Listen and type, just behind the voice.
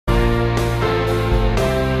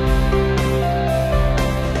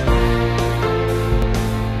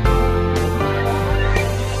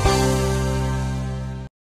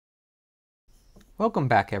Welcome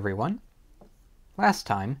back, everyone. Last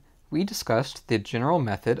time, we discussed the general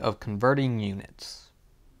method of converting units.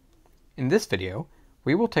 In this video,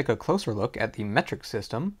 we will take a closer look at the metric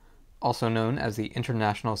system, also known as the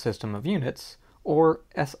International System of Units, or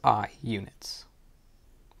SI units.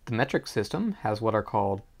 The metric system has what are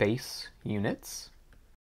called base units,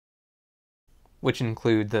 which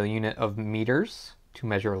include the unit of meters to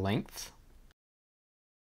measure length,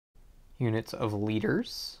 units of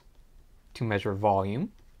liters to measure volume,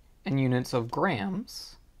 and units of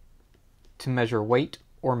grams to measure weight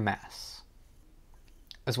or mass,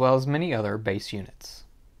 as well as many other base units.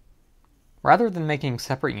 Rather than making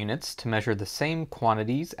separate units to measure the same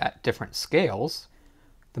quantities at different scales,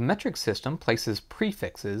 the metric system places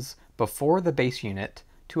prefixes before the base unit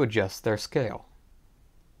to adjust their scale.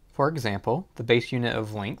 For example, the base unit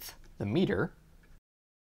of length, the meter,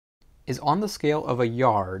 is on the scale of a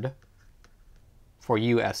yard for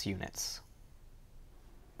US units,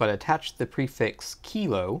 but attach the prefix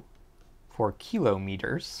kilo for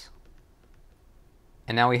kilometers,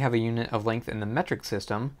 and now we have a unit of length in the metric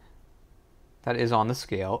system that is on the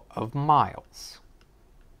scale of miles.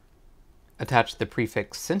 Attach the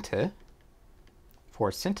prefix centi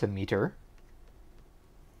for centimeter,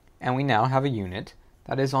 and we now have a unit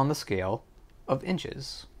that is on the scale of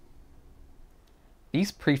inches.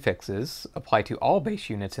 These prefixes apply to all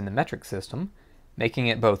base units in the metric system, making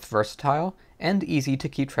it both versatile and easy to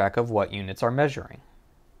keep track of what units are measuring.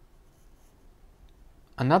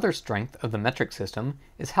 Another strength of the metric system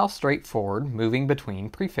is how straightforward moving between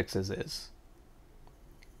prefixes is.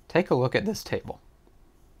 Take a look at this table.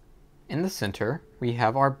 In the center, we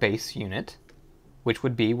have our base unit, which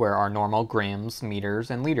would be where our normal grams,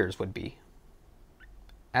 meters, and liters would be.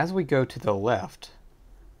 As we go to the left,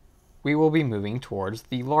 we will be moving towards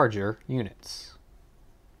the larger units.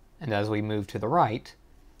 And as we move to the right,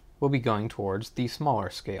 we'll be going towards the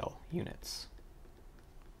smaller scale units.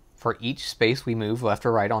 For each space we move left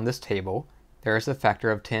or right on this table, there is a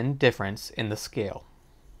factor of 10 difference in the scale.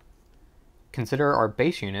 Consider our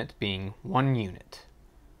base unit being 1 unit,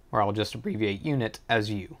 or I'll just abbreviate unit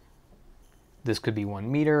as U. This could be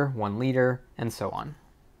 1 meter, 1 liter, and so on.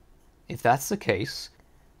 If that's the case,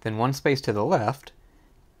 then one space to the left,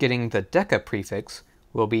 getting the deca prefix,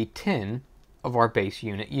 will be 10 of our base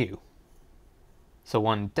unit U. So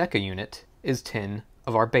 1 deca unit is 10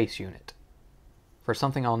 of our base unit. For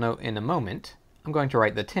something I'll note in a moment, I'm going to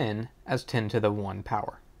write the 10 as 10 to the 1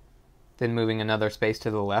 power. Then moving another space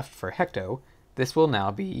to the left for hecto, this will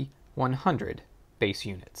now be 100 base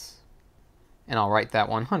units. And I'll write that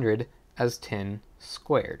 100 as 10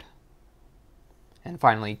 squared. And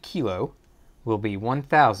finally, kilo will be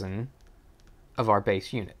 1,000 of our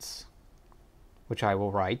base units, which I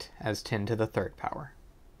will write as 10 to the 3rd power.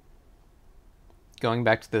 Going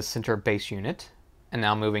back to the center base unit, and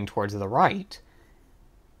now moving towards the right,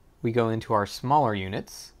 we go into our smaller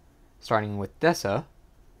units, starting with deca,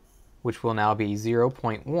 which will now be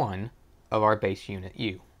 0.1 of our base unit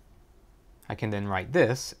U. I can then write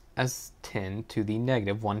this as 10 to the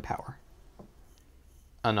negative 1 power.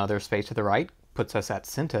 Another space to the right puts us at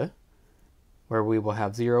centi, where we will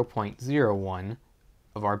have 0.01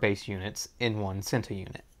 of our base units in 1 centi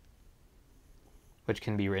unit, which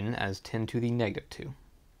can be written as 10 to the negative 2.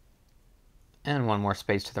 And one more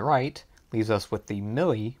space to the right leaves us with the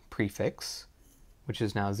milli prefix, which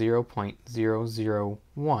is now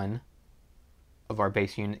 0.001 of our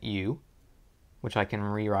base unit U, which I can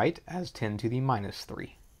rewrite as 10 to the minus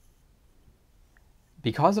 3.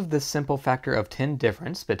 Because of this simple factor of 10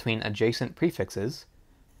 difference between adjacent prefixes,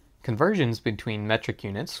 conversions between metric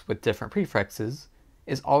units with different prefixes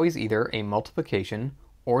is always either a multiplication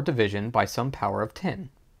or division by some power of 10.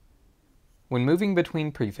 When moving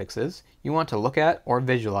between prefixes, you want to look at or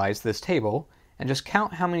visualize this table and just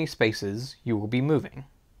count how many spaces you will be moving.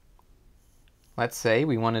 Let's say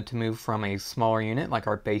we wanted to move from a smaller unit like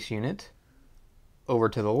our base unit over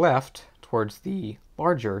to the left towards the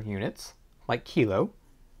larger units like kilo.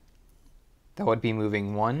 That would be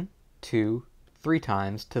moving 1, 2, 3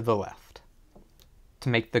 times to the left. To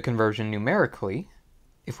make the conversion numerically,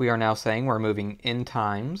 if we are now saying we're moving n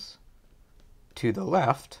times to the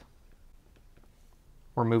left,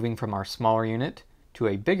 we're moving from our smaller unit to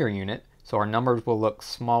a bigger unit, so our numbers will look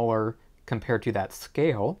smaller compared to that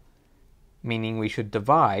scale, meaning we should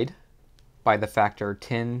divide by the factor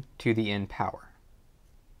 10 to the n power.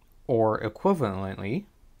 Or equivalently,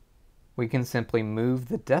 we can simply move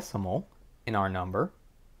the decimal in our number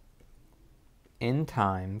n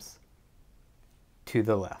times to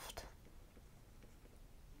the left.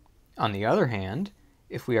 On the other hand,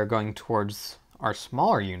 if we are going towards our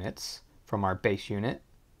smaller units from our base unit,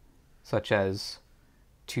 such as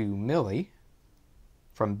to milli,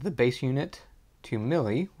 from the base unit to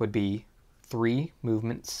milli would be 3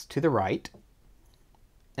 movements to the right.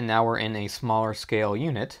 And now we're in a smaller scale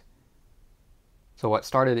unit. So what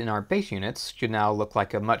started in our base units should now look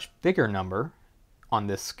like a much bigger number on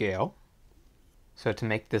this scale. So to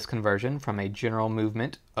make this conversion from a general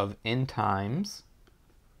movement of n times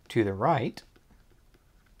to the right,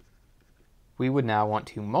 we would now want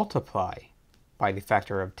to multiply by the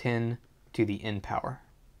factor of 10 to the n power.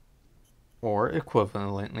 Or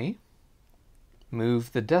equivalently,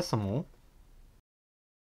 move the decimal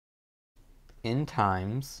n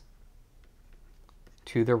times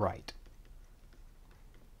to the right.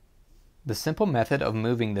 The simple method of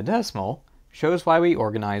moving the decimal shows why we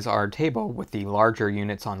organize our table with the larger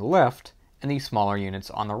units on the left and the smaller units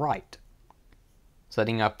on the right.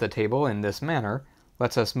 Setting up the table in this manner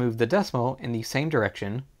lets us move the decimal in the same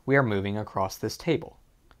direction we are moving across this table.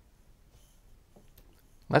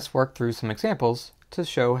 Let's work through some examples to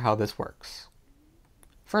show how this works.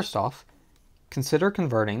 First off, consider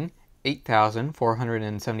converting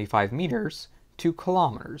 8,475 meters to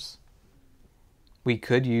kilometers. We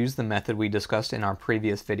could use the method we discussed in our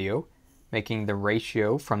previous video, making the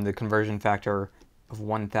ratio from the conversion factor of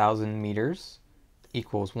 1,000 meters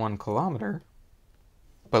equals 1 kilometer,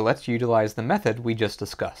 but let's utilize the method we just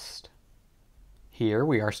discussed. Here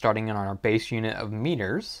we are starting on our base unit of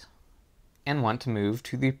meters and want to move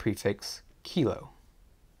to the prefix kilo.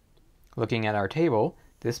 Looking at our table,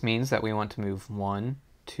 this means that we want to move 1,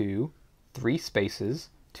 2, 3 spaces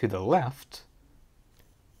to the left,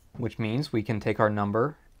 which means we can take our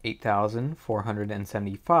number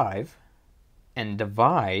 8,475 and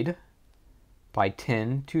divide by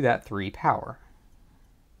 10 to that 3 power.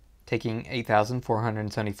 Taking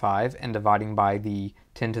 8,475 and dividing by the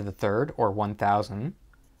 10 to the third, or 1,000,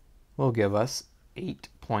 will give us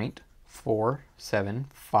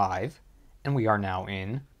 8.475, and we are now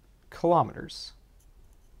in kilometers.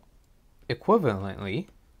 Equivalently,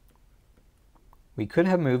 we could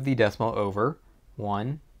have moved the decimal over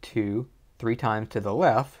 1, 2, 3 times to the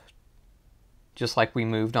left, just like we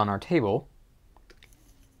moved on our table,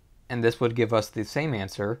 and this would give us the same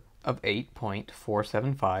answer of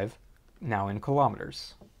 8.475, now in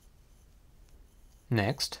kilometers.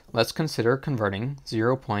 Next, let's consider converting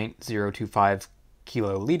 0.025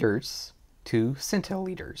 kiloliters to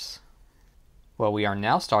centiliters. Well, we are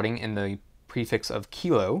now starting in the prefix of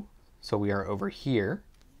kilo, so we are over here,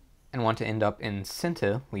 and want to end up in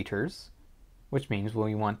centiliters, which means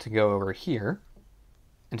we want to go over here,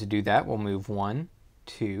 and to do that we'll move 1,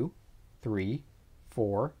 2, 3,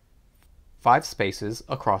 4, 5 spaces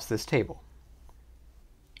across this table.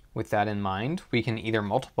 With that in mind, we can either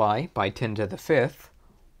multiply by 10 to the 5th,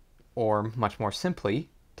 or much more simply,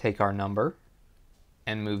 take our number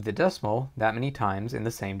and move the decimal that many times in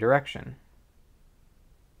the same direction.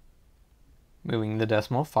 Moving the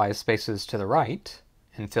decimal 5 spaces to the right,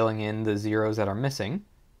 and filling in the zeros that are missing,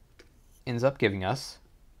 ends up giving us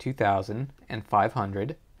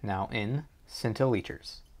 2,500, now in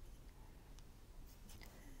centiliters.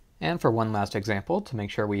 And for one last example, to make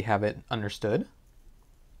sure we have it understood,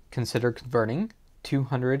 consider converting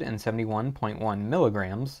 271.1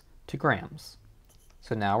 milligrams to grams.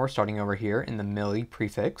 So now we're starting over here in the milli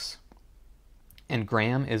prefix, and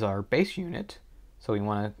gram is our base unit, so we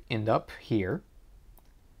want to end up here.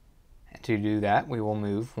 And to do that, we will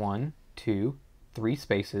move 1, 2, 3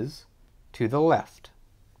 spaces to the left.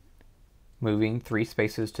 Moving 3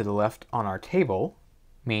 spaces to the left on our table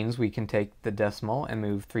means we can take the decimal and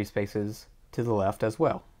move 3 spaces to the left as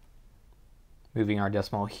well. Moving our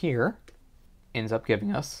decimal here ends up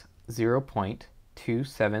giving us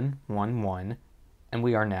 0.2711, and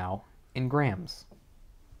we are now in grams.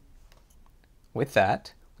 With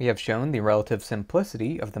that, we have shown the relative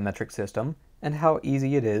simplicity of the metric system and how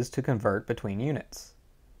easy it is to convert between units.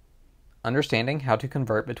 Understanding how to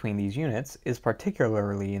convert between these units is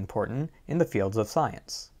particularly important in the fields of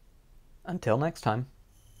science. Until next time.